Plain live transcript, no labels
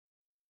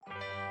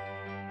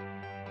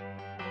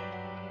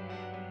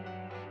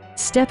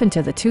Step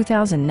into the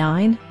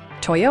 2009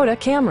 Toyota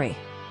Camry.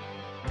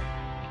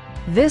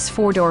 This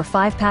four-door,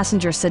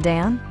 five-passenger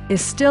sedan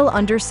is still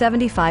under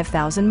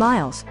 75,000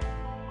 miles.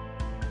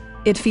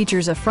 It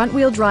features a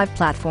front-wheel drive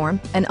platform,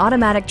 an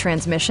automatic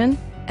transmission,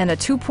 and a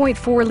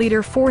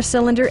 2.4-liter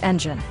four-cylinder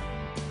engine.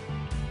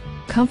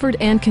 Comfort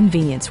and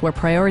convenience were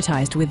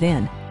prioritized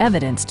within,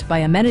 evidenced by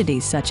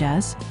amenities such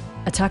as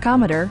a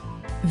tachometer,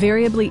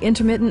 variably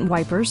intermittent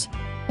wipers,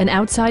 an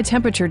outside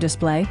temperature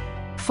display,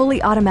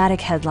 fully automatic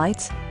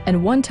headlights,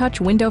 and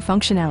one-touch window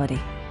functionality.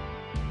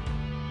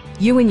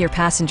 You and your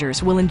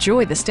passengers will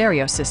enjoy the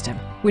stereo system,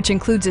 which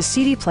includes a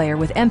CD player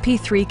with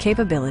MP3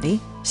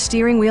 capability,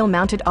 steering wheel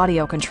mounted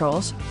audio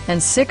controls,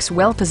 and 6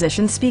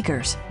 well-positioned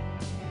speakers.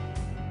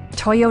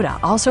 Toyota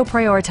also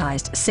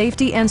prioritized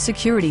safety and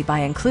security by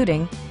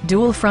including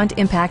dual front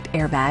impact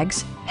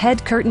airbags,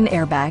 head curtain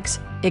airbags,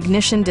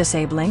 ignition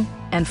disabling,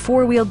 and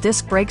 4-wheel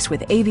disc brakes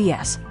with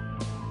ABS.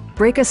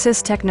 Brake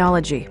assist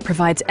technology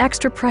provides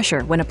extra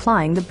pressure when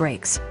applying the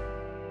brakes.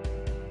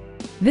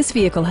 This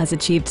vehicle has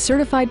achieved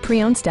certified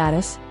pre-owned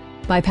status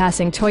by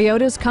passing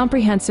Toyota's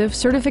comprehensive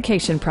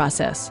certification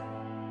process.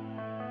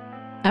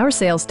 Our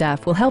sales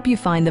staff will help you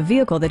find the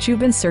vehicle that you've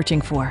been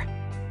searching for.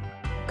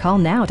 Call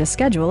now to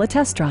schedule a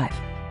test drive.